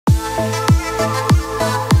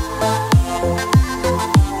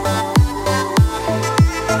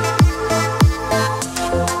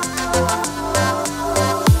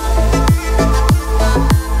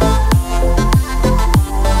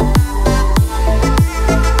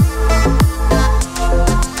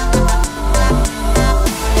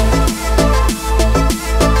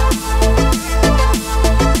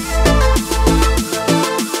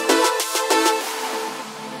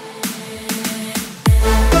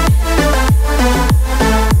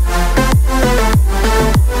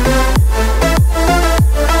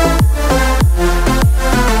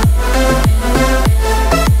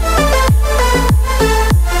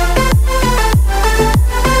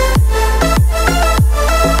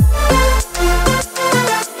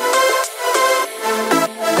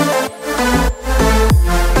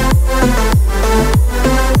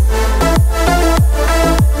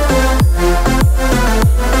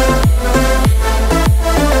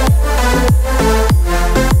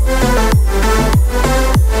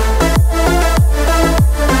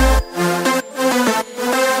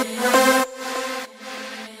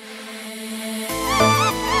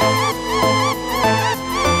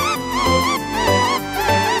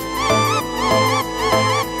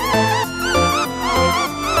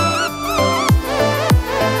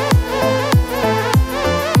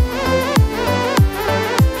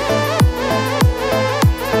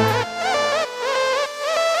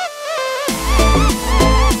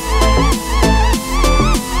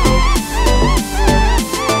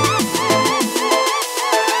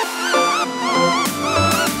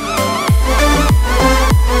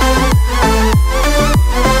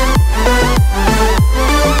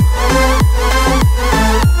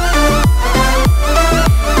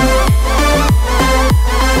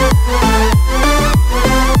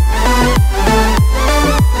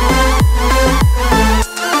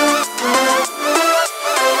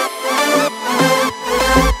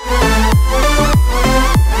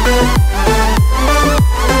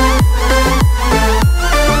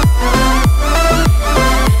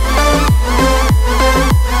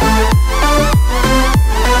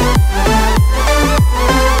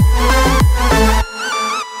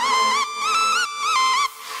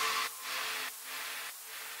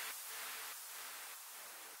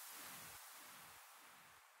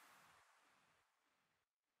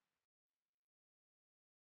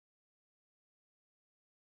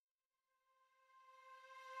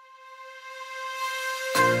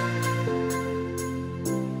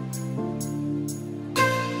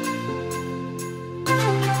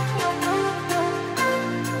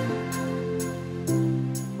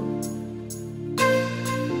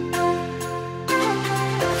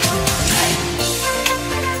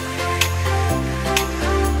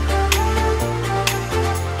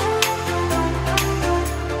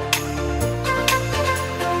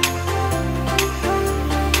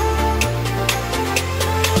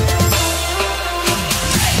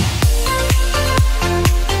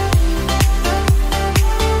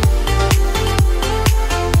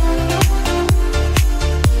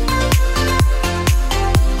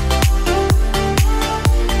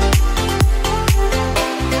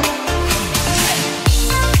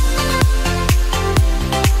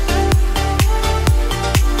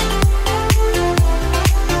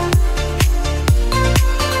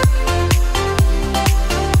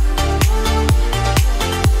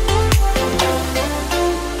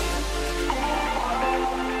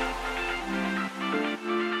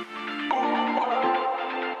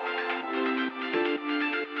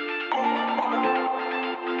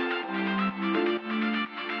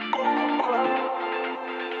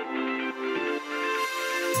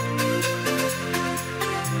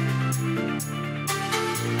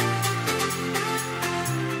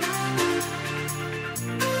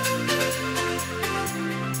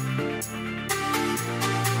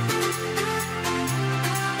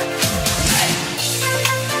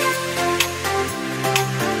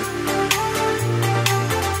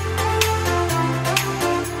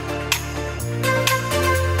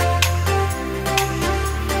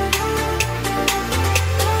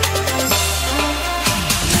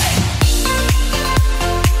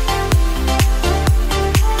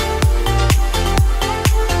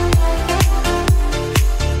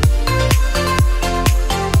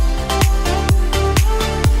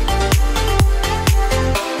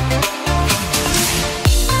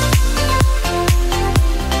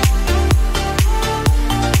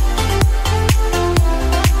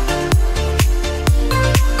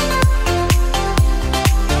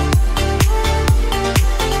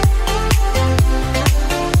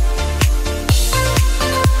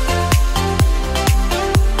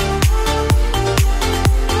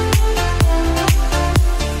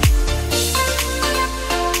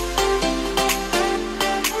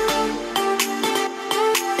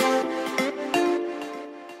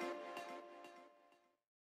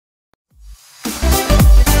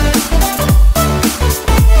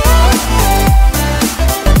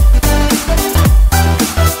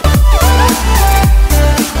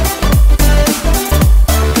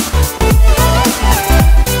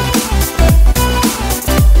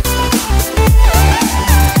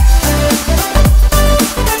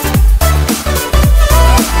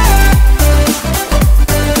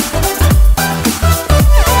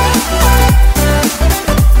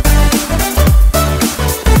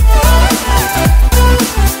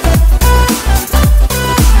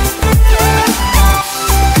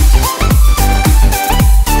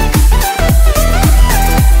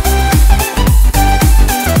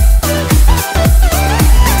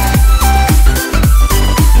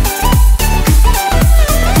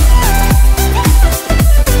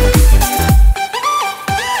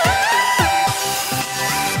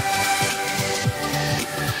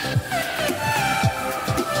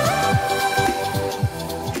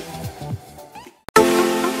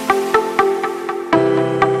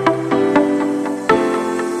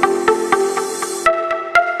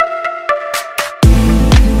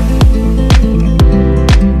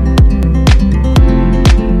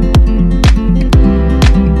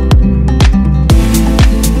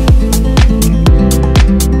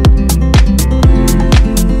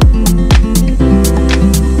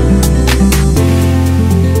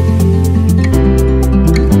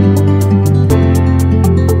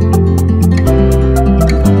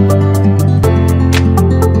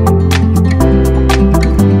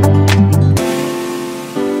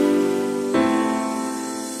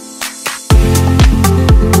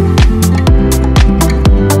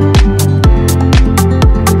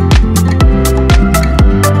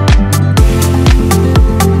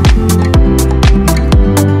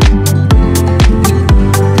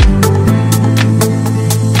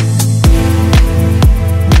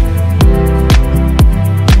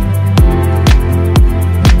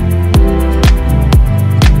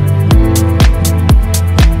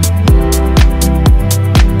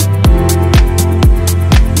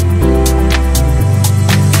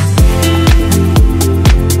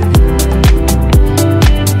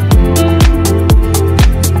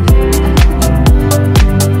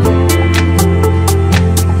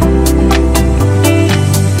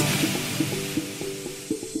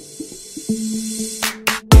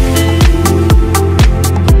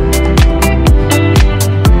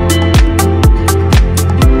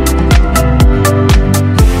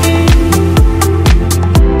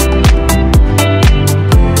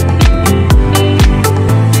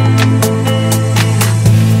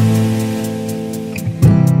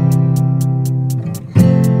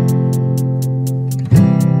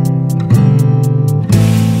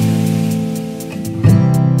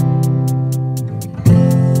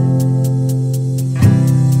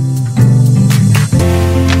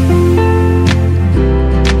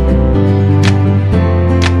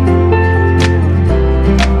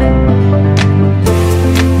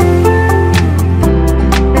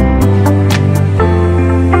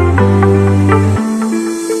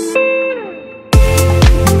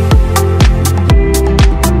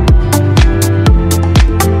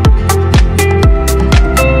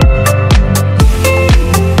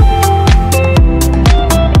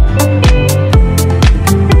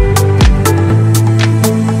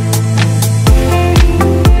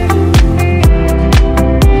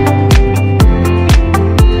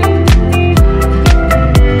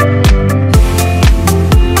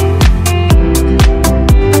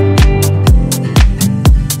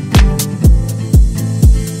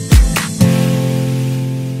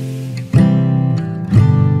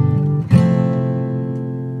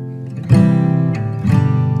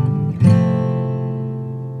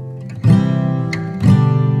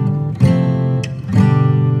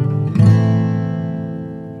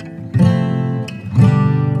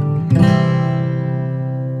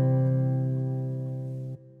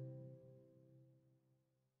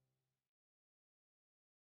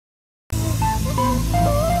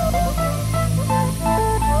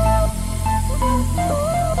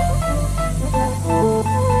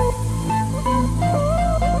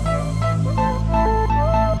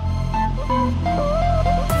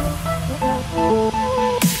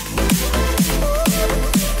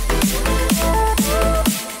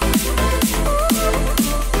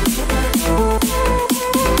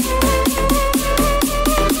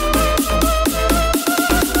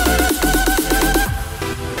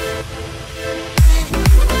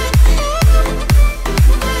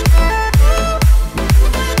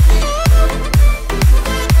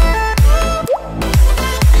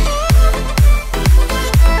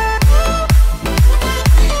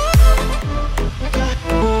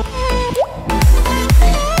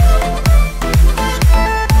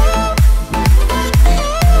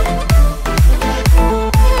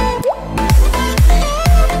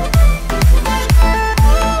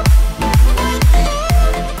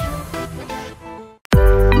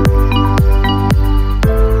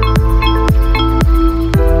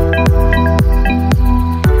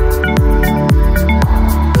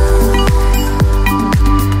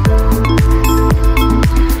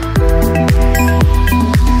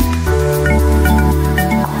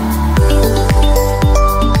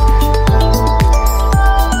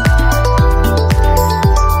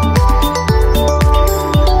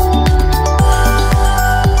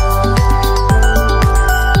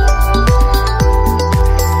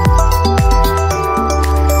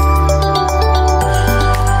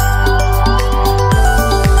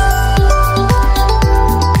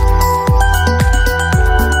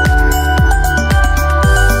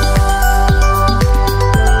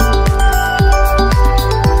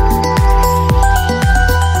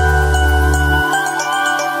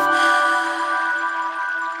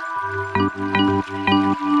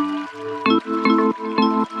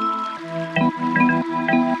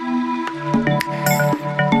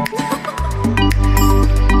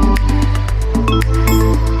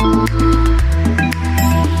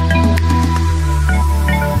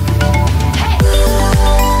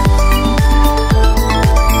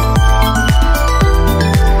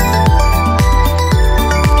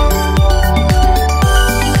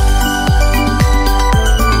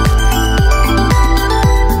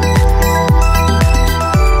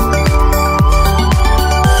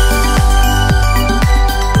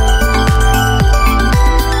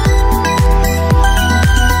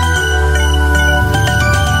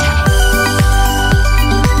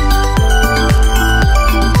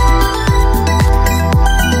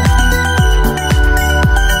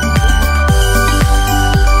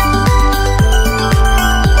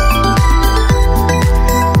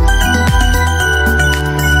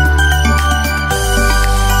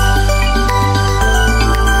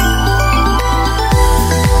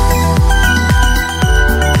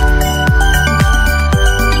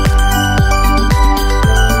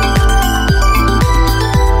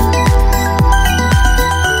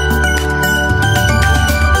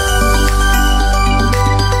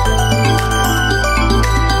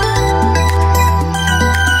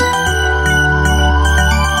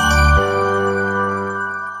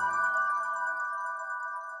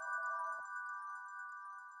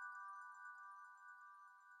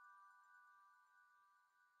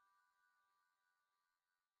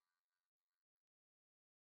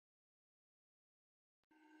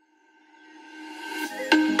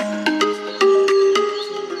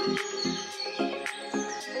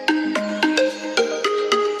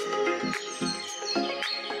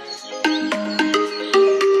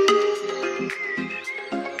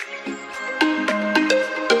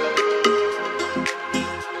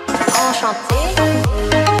chanter.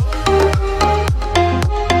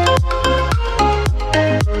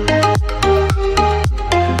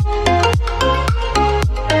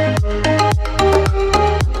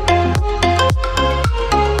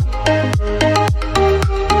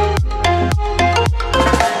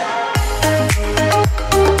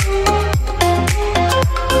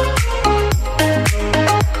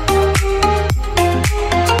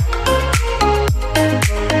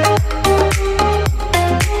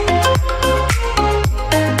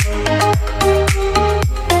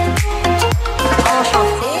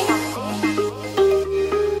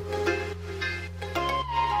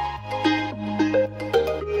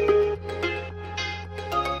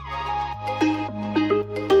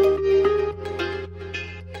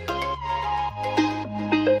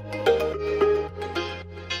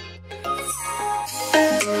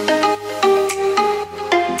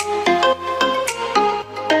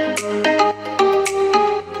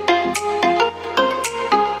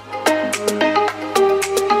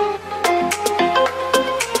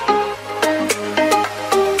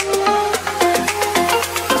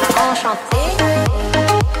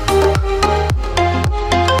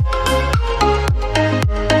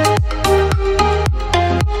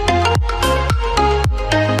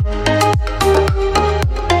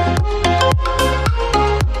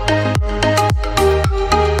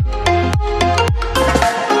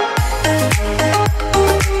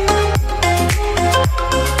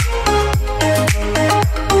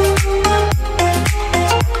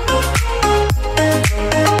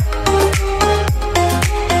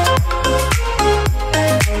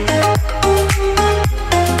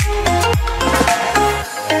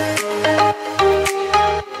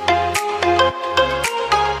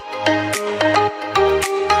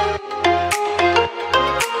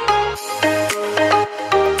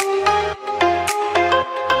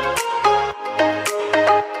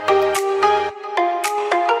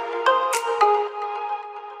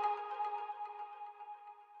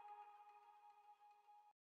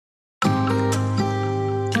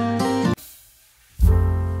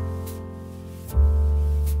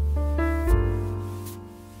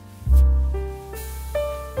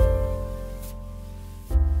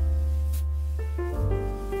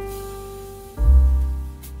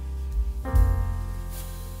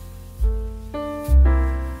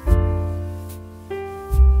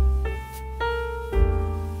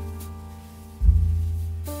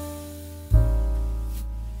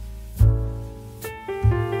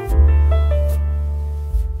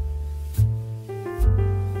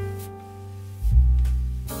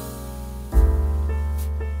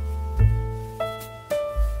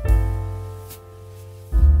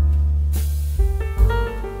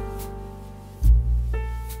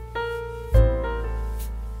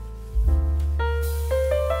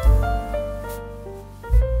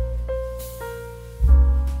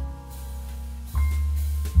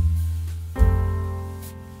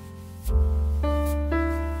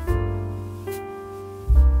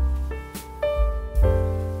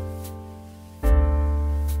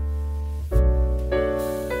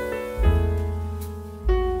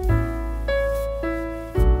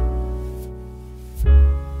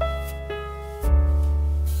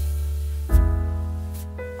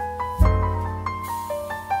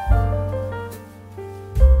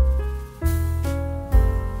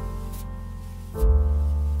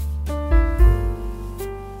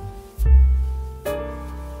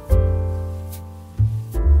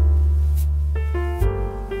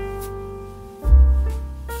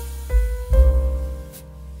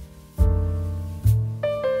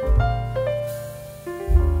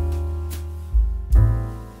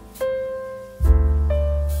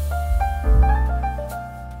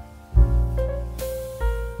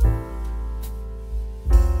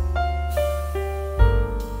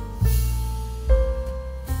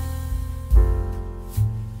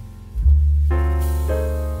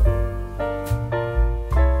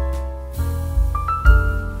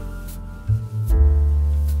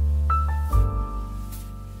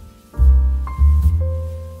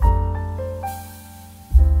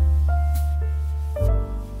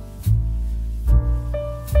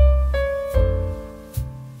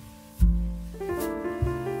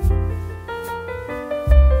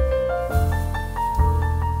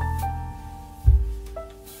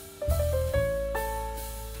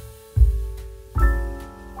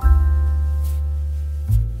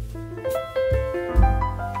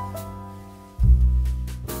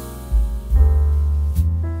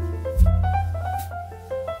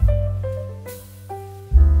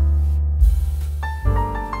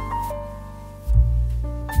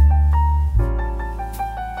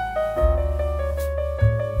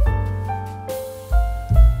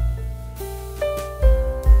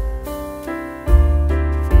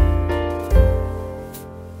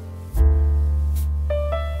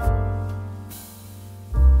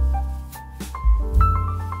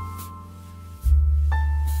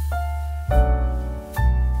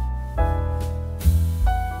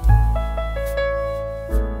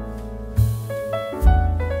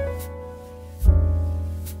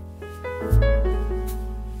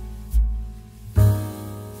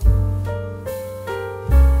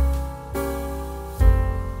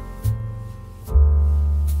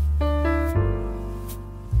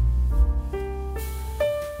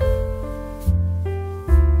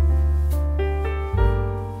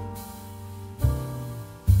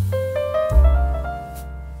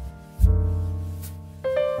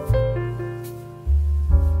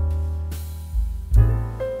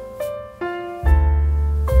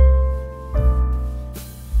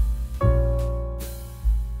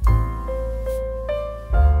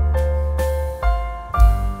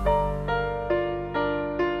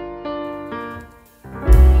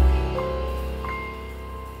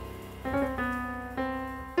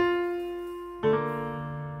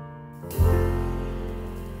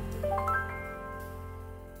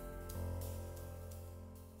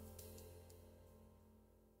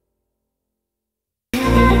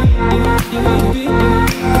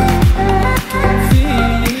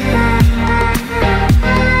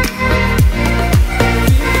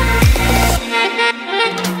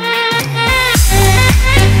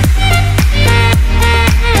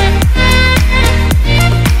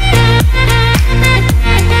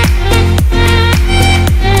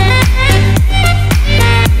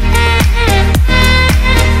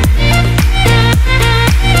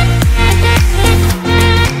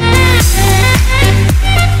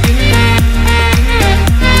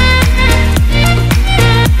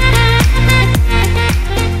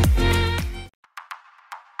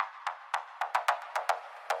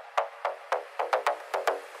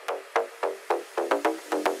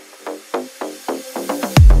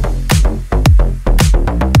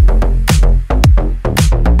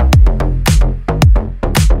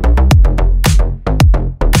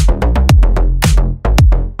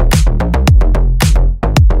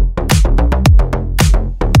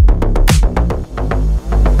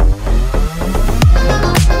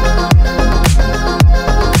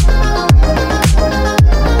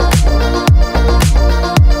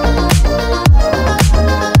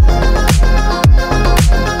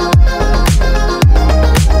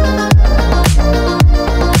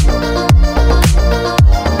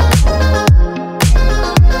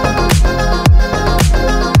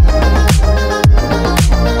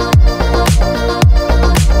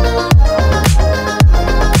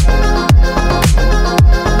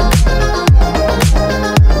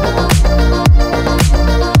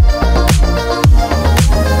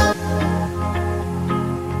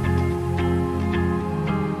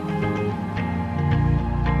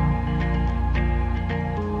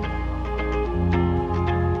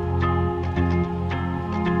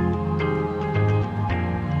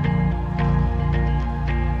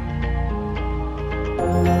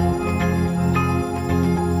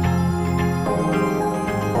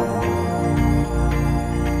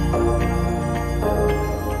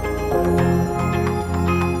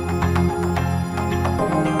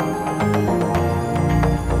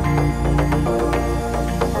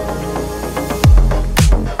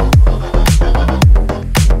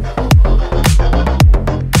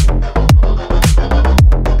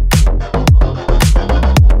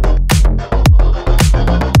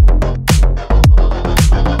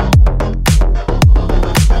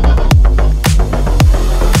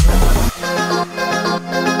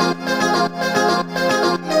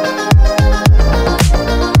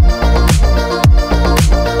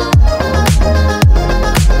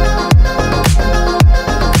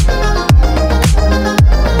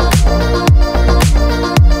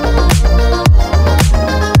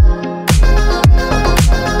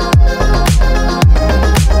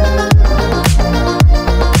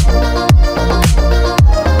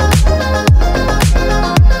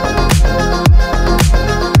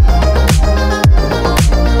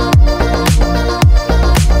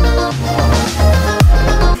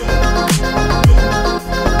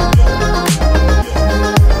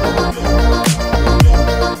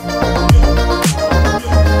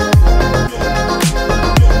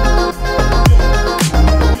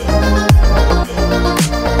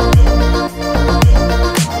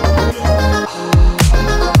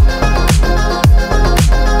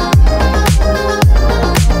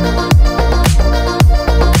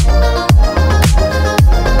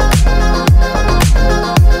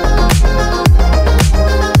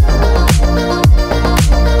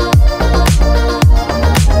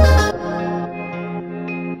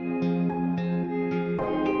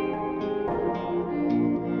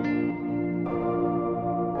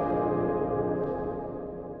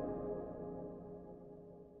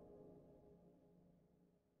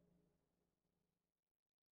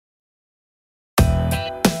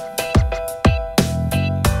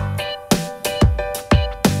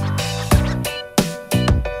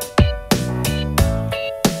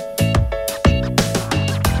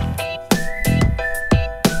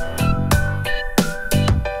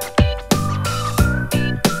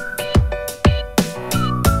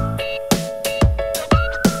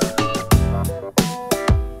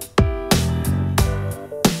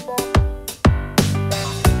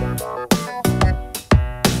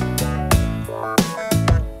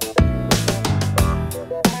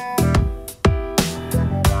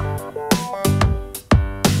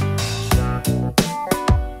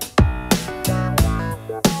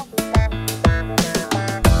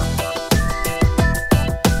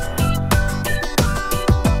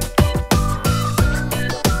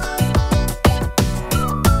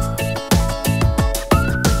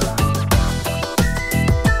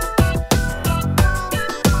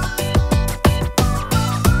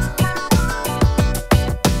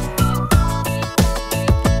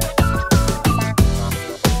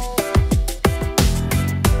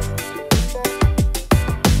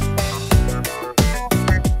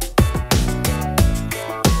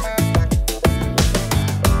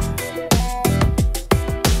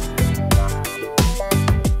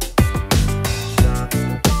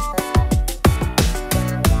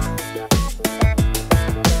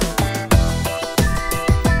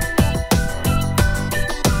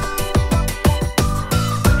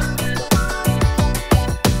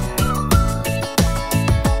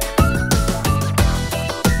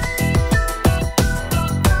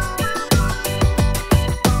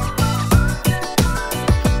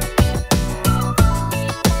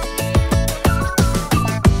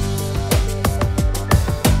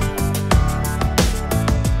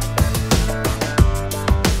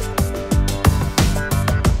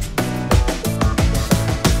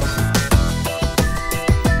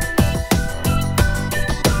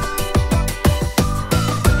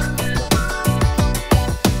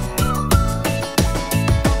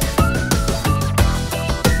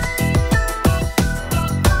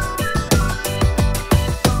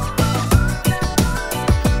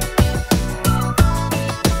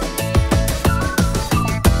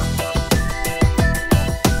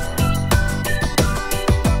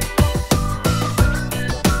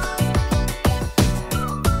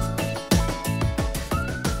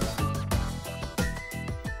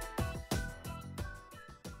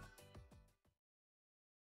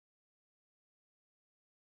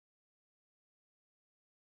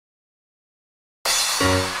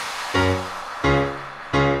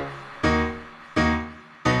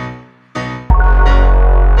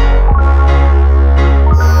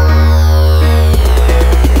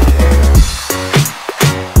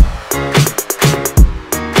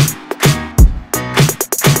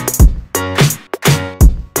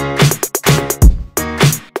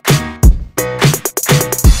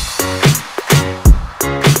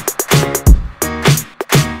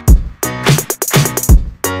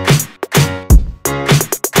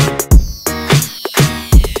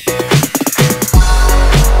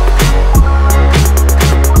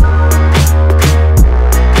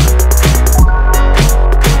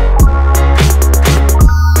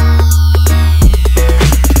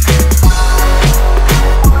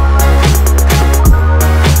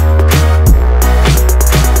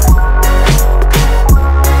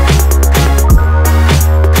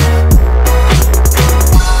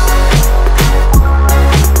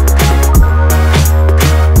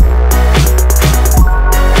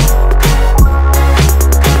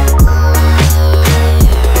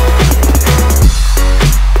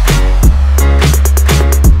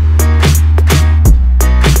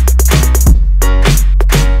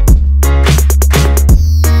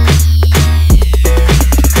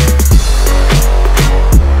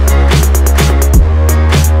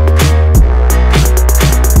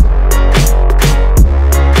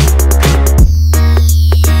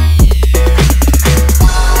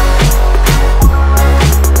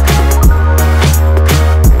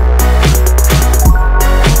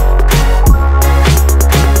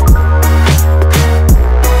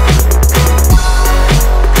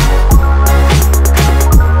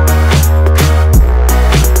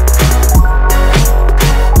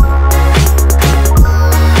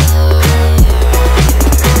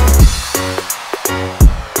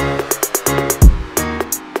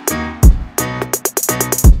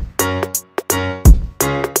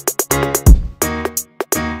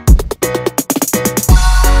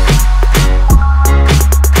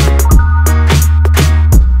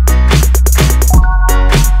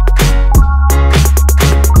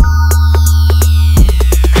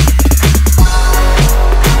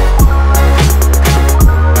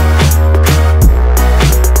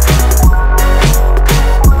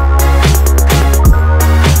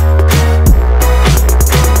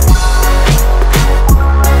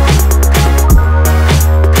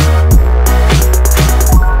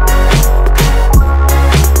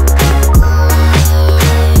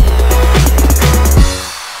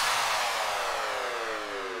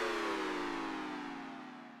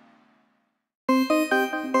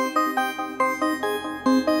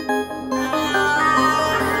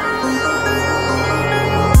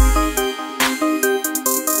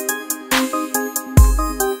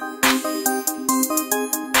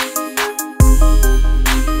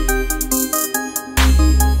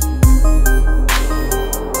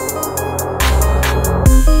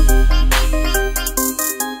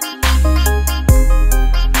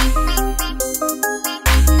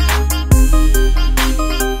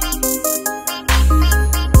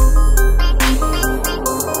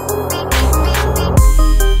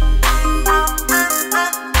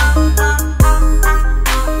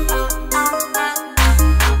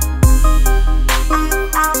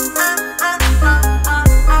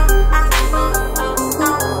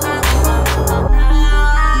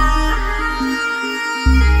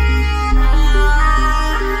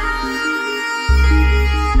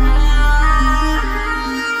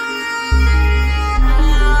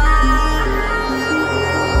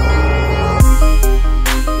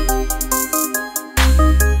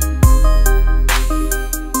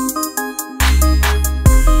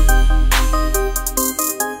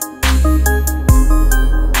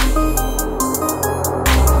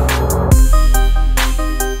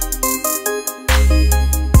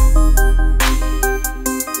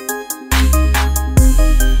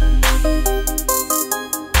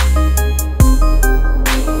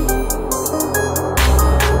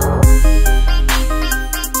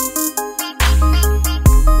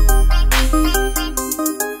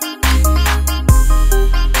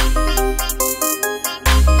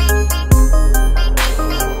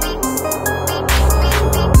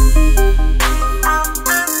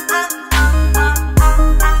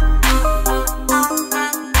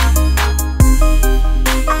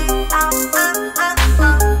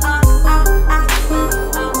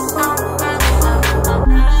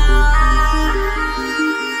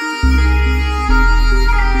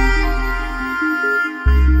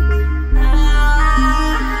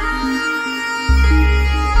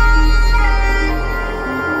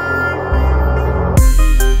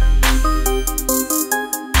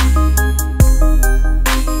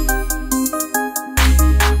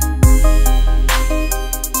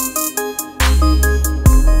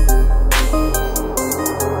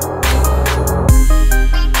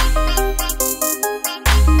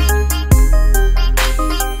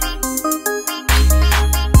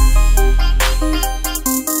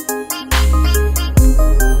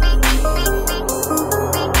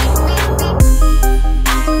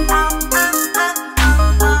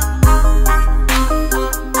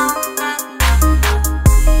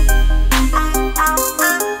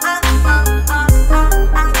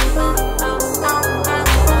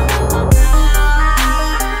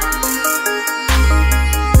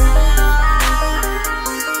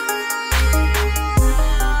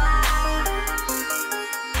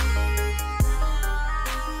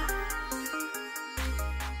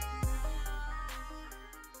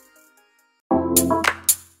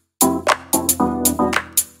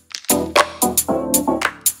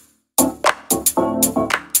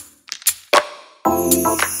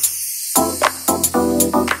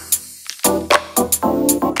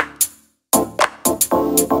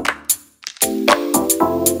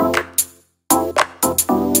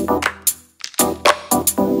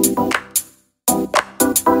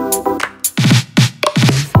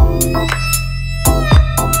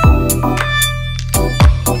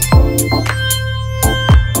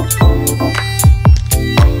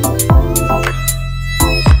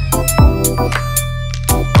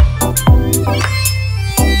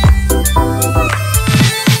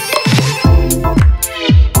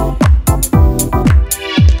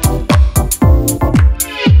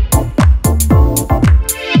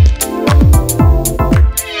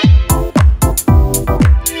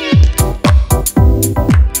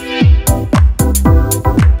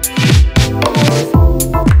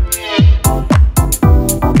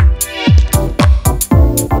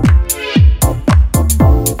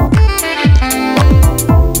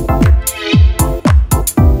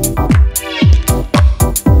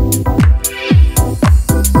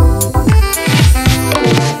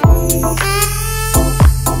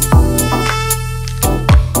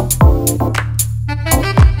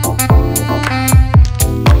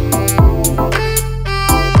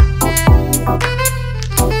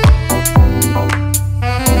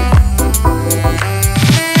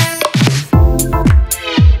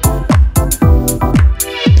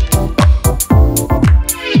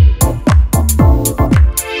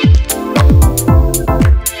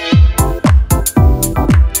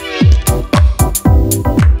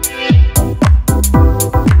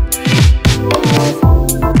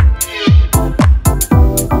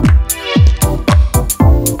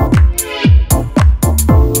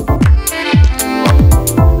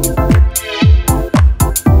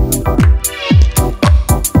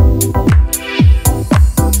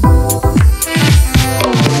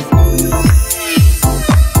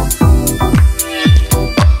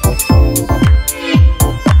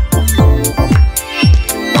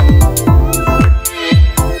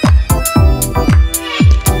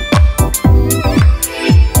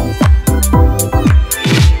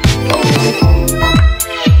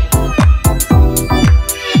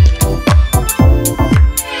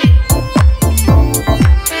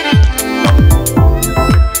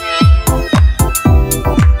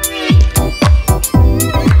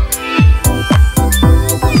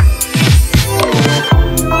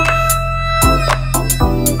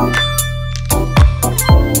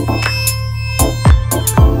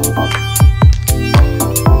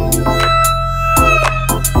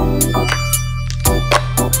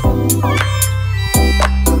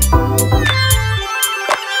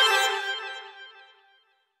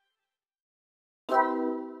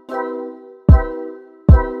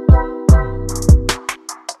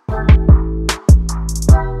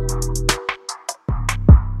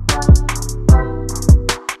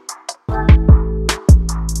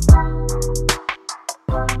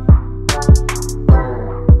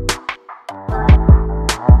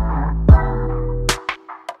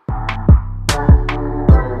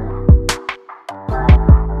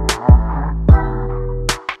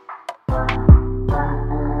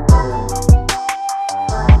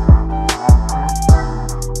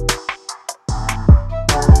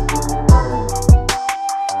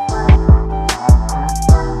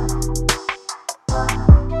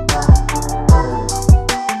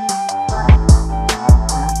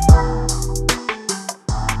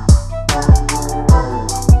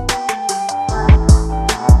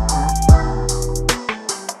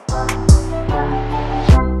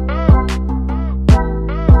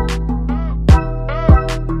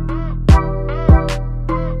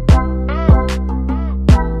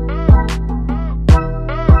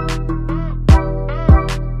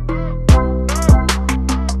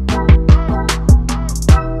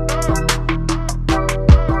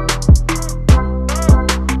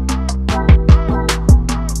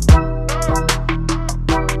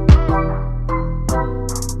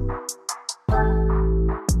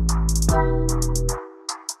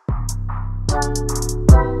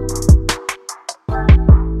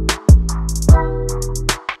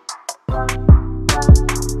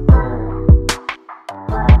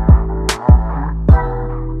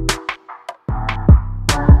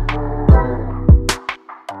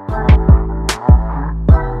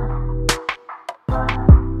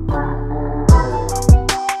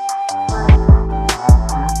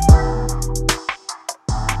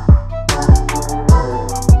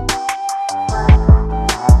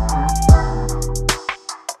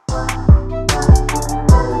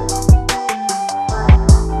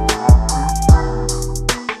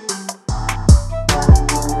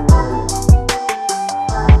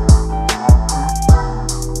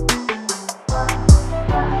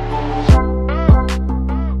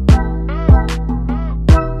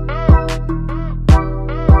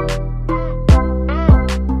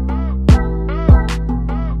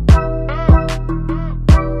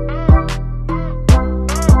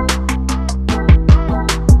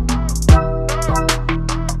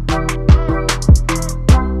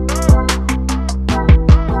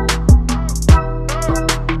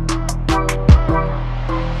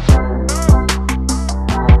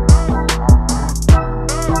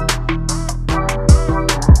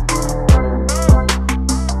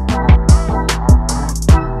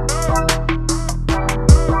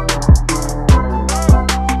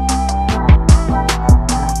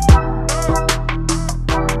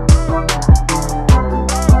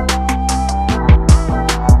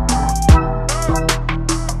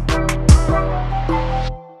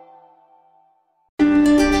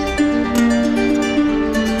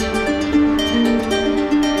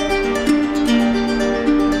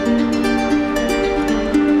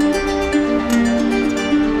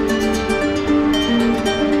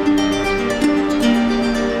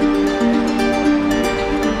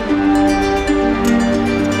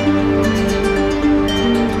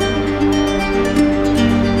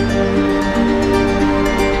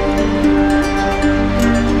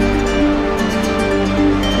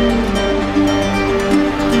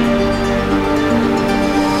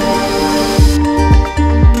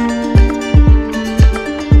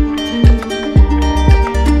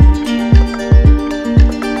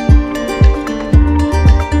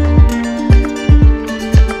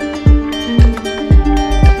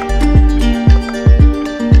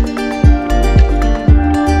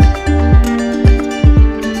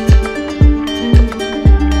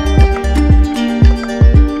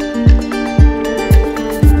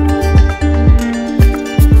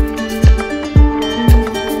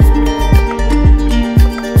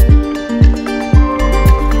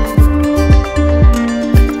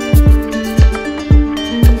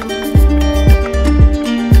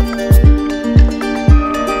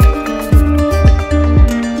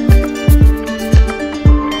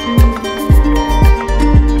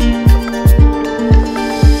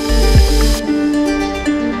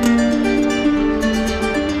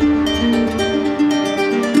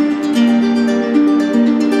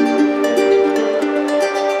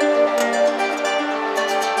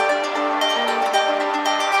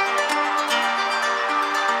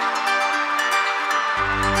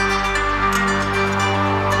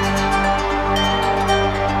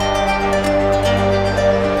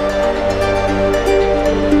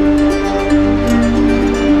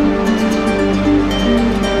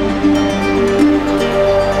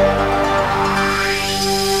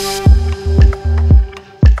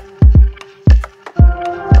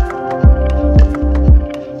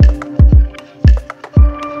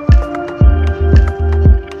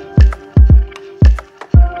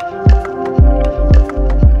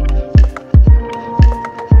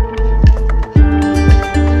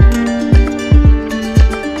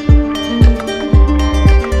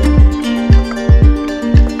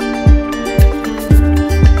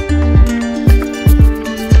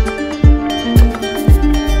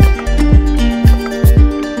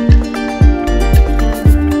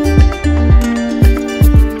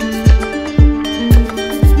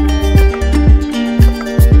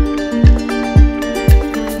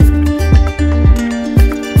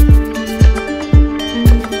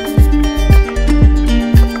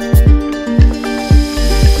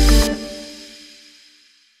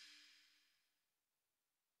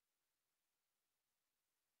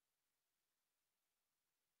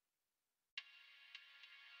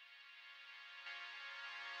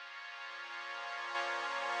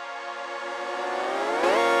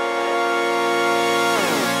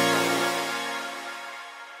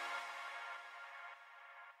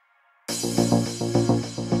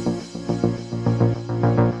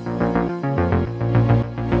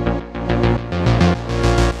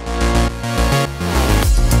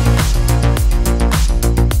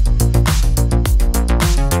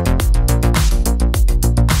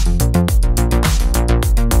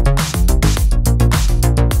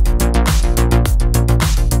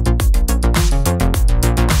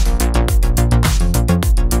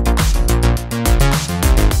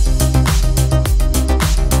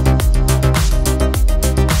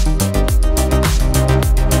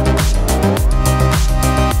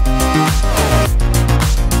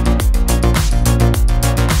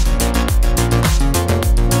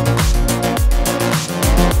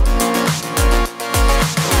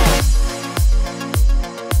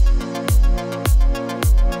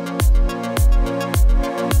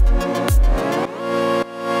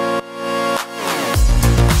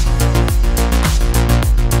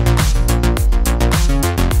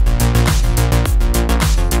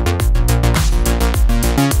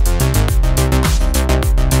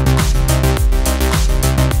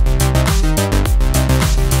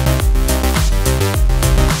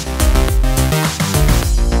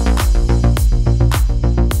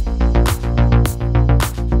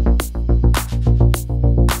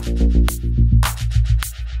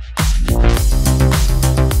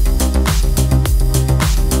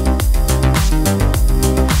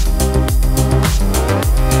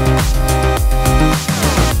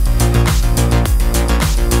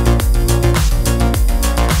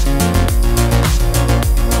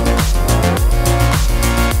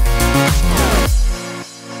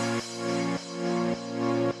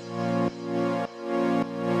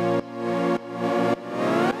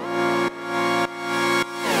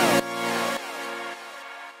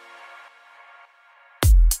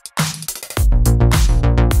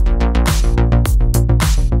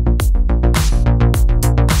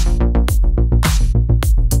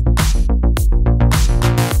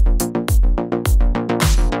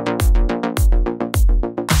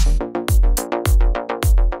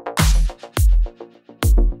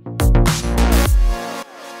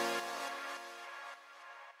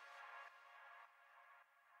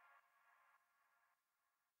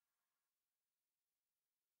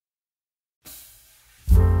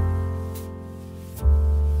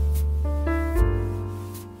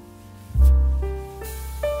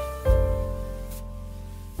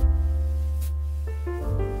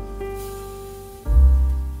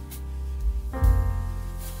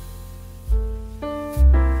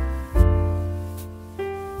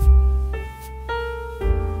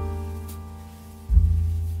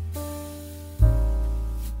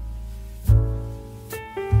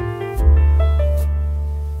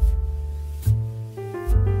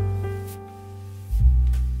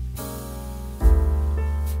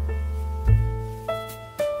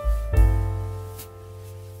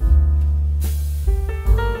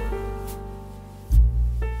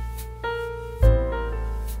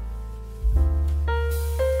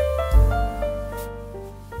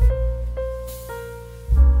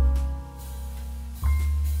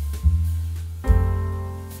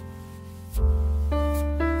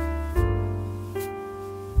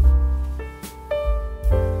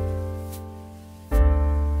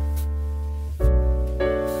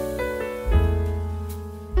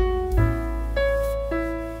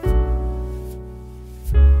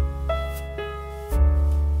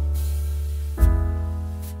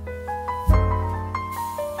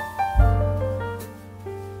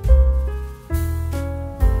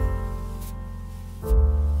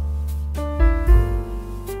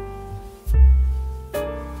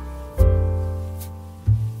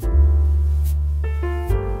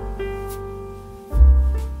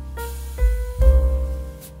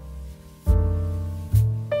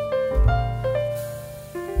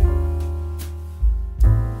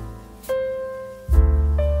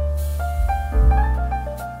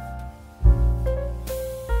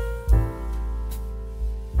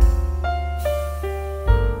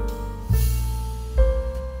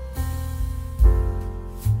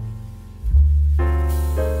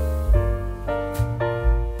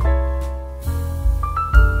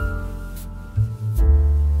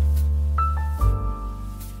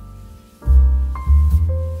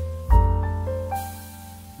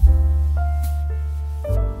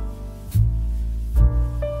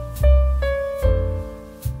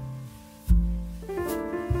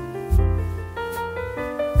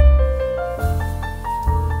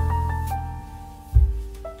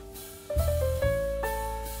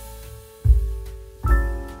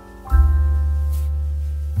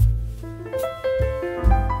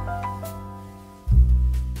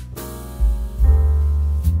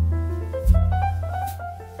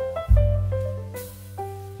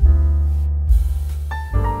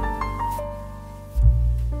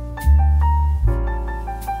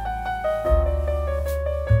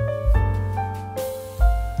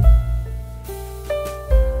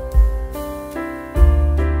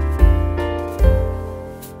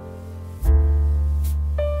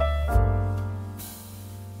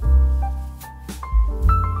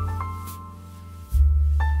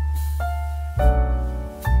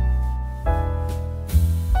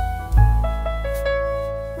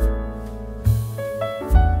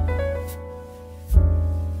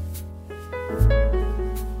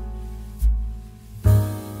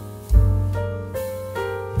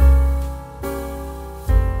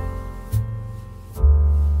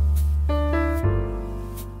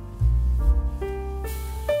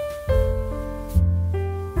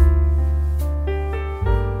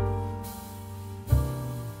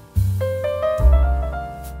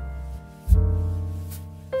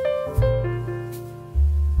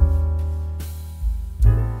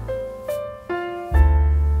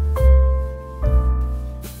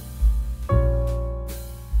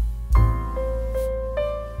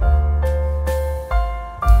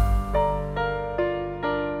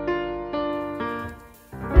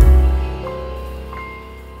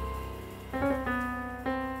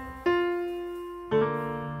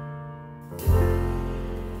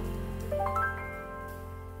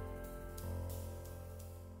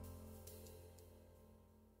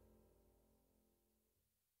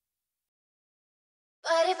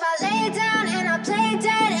 if I lay down and I play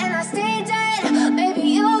dead and I stay dead, maybe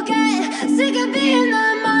you'll get sick of being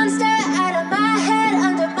the monster out of my head,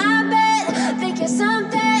 under my bed, thinking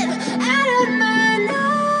something out of my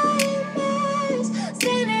nightmares,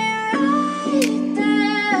 standing right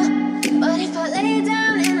there. But if I lay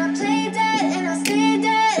down and I play dead and I stay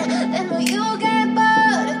dead, then will you get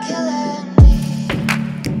bored of killing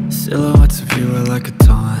me? Silhouettes of you are like a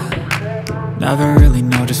taunt. Never really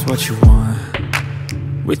know just what you want.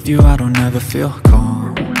 With you I don't ever feel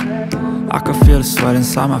calm. I can feel the sweat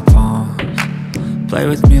inside my palms. Play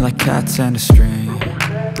with me like cats and a string.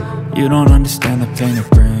 You don't understand the pain it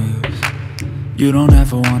brings. You don't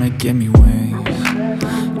ever wanna give me wings.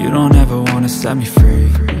 You don't ever wanna set me free.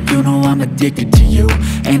 You know I'm addicted to you,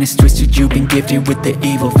 and it's twisted, you've been gifted with the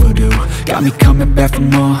evil voodoo. Got me coming back for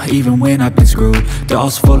more, even when I've been screwed.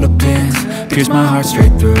 Dolls full of pins, pierce my heart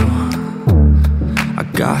straight through. I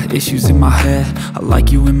got issues in my head, I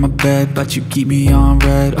like you in my bed, but you keep me on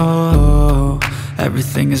red. Oh,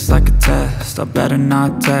 everything is like a test, I better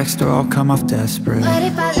not text or I'll come off desperate. But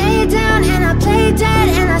if I lay down and I play dead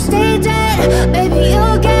and I stay dead, baby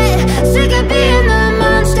you'll get sick of being the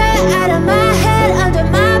monster out of my head, under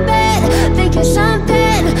my bed, thinking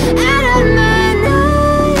something out of my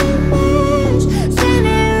nightmares,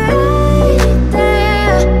 standing right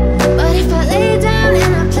there. But if I lay down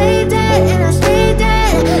and I play dead and I stay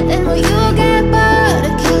dead, then will you get bored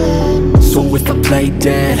of killing me? So if I play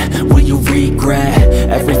dead, will you regret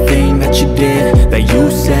everything that you did, that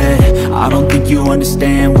you said? I don't think you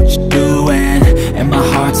understand what you're doing, and my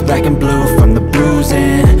heart's black and blue from the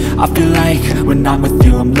bruising. I feel like when I'm with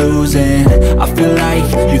you I'm losing. I feel like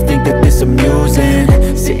you think that this amusing,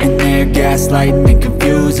 sitting there gaslighting and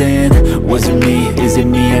confusing. Was it me? Is it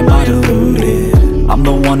me? Am I deluded? I'm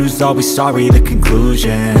the one who's always sorry, the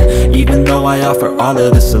conclusion, even though I offer all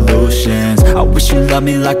of the solutions. I wish you loved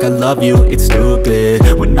me like I love you, it's stupid.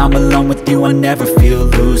 When I'm alone with you I never feel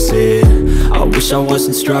lucid. I wish I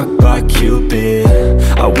wasn't struck by Cupid.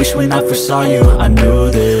 I wish when I first saw you I knew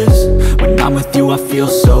this. When I'm with you I feel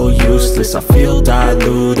so useless, I feel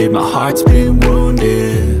diluted, my heart's been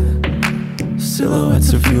wounded.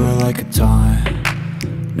 Silhouettes of you are like a taunt.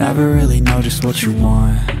 Never really know just what you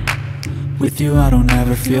want. With you I don't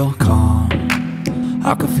ever feel calm.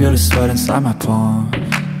 I can feel the sweat inside my palms.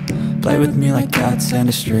 Play with me like cats and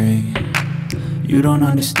a string. You don't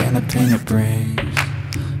understand the pain it brings.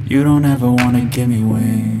 You don't ever wanna give me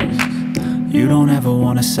wings. You don't ever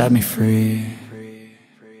wanna set me free.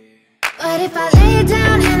 But if I lay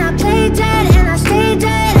down and I play dead and I stay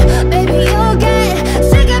dead, baby you'll get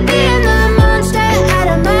sick of being the monster out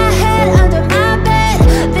of my head, under my bed,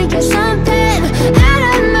 thinking something out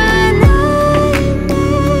of my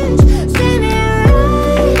nightmares, standing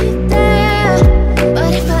right there.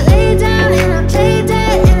 But if I lay down and I play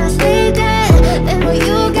dead and I stay dead, then will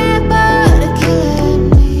you get bored of killing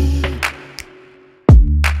me?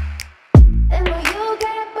 Then will you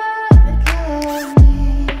get bored of killing me?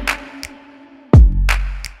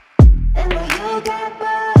 Then will you get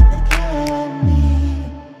bored of killing me?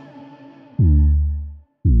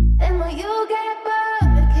 Then will you get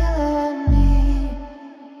bored of killing me?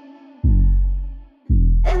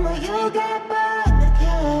 Then will you get bored of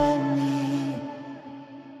killing me?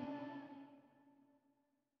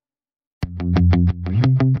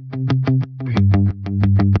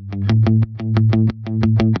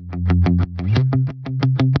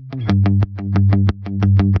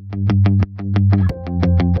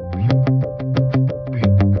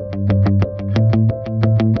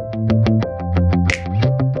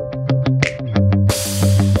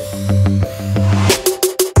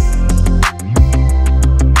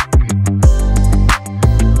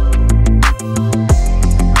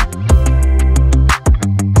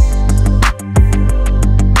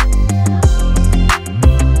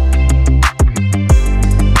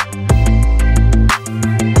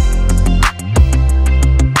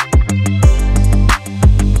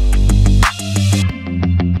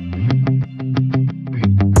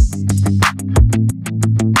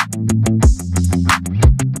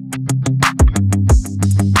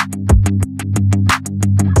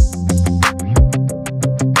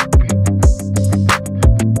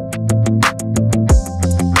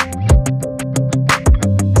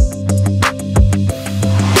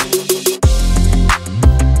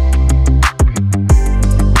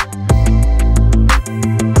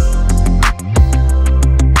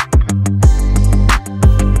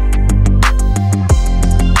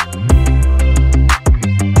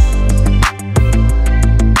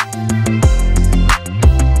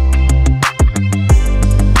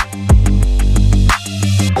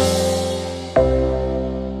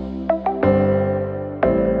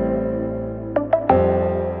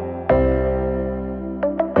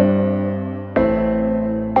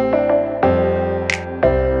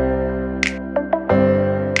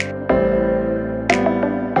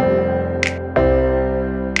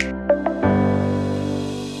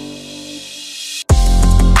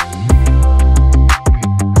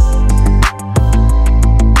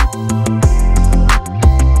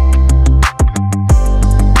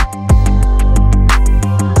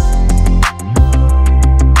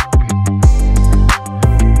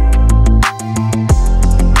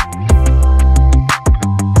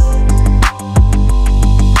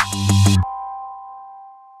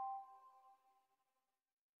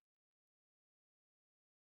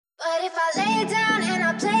 if I lay down and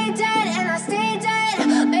I play dead and I stay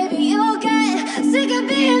dead, maybe you'll get sick of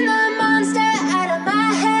being the monster out of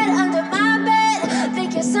my head, under my bed.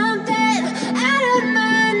 Think you're something out of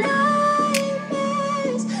my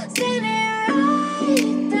nightmares. See me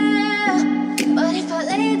right there. But if I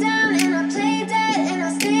lay down and I play dead and I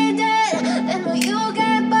stay dead, then will you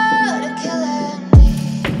get bored of killing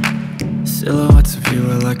me? Silhouettes of you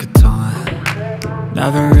are like a taunt.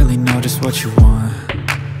 Never really know just what you want.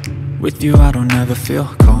 With you I don't ever feel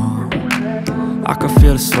calm. I can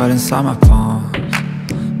feel the sweat inside my palms.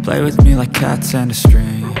 Play with me like cats and a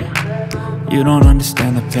string. You don't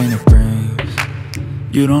understand the pain it brings.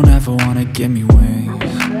 You don't ever wanna give me wings.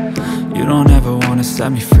 You don't ever wanna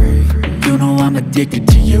set me free. You know I'm addicted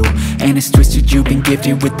to you, and it's twisted, you've been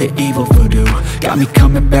gifted with the evil voodoo. Got me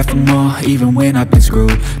coming back for more, even when I've been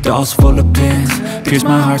screwed. Dolls full of pins, pierce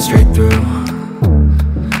my heart straight through.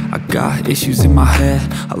 I got issues in my head,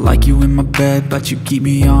 I like you in my bed, but you keep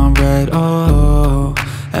me on red. Oh,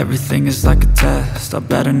 everything is like a test, I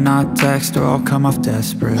better not text or I'll come off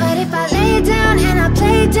desperate. But if I lay down and I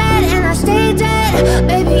play dead and I stay dead,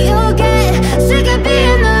 maybe you'll get sick of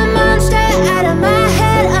being the monster out of my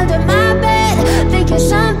head, under my bed. Think you're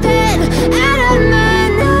something out of my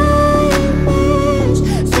nightmares.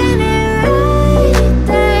 See me right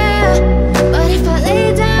there. But if I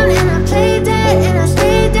lay down and I play dead and I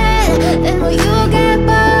stay dead, then will you get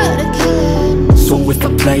bored of killing me? So if I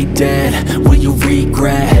play dead, will you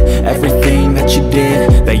regret everything that you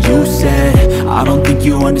did, that you said? I don't think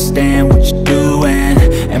you understand what you're doing,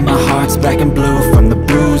 and my heart's black and blue from the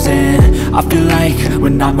bruising. I feel like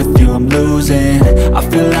when I'm with you I'm losing. I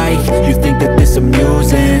feel like you think that this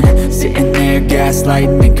amusing, sitting there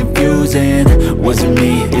gaslighting and confusing. Was it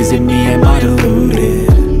me? Is it me? Am I deluded?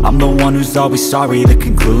 I'm the one who's always sorry, the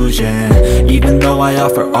conclusion, even though I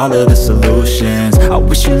offer all of the solutions. I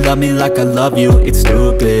wish you loved me like I love you, it's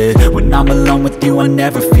stupid. When I'm alone with you I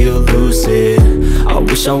never feel lucid. I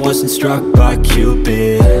wish I wasn't struck by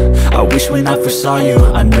Cupid. I wish when I first saw you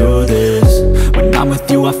I knew this. When I'm with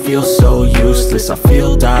you I feel so useless, I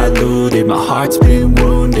feel diluted, my heart's been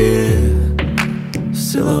wounded.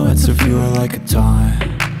 Silhouettes of you are like a taunt.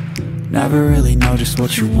 Never really know just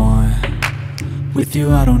what you want. With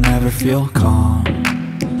you I don't ever feel calm.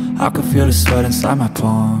 I can feel the sweat inside my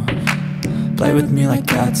palms. Play with me like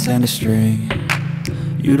cats and a string.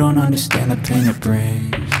 You don't understand the pain it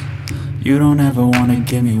brings. You don't ever wanna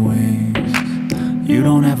give me wings. You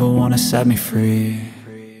don't ever wanna set me free.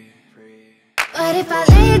 But if I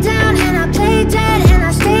lay down and I play dead and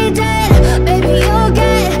I stay dead, maybe you'll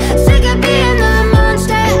get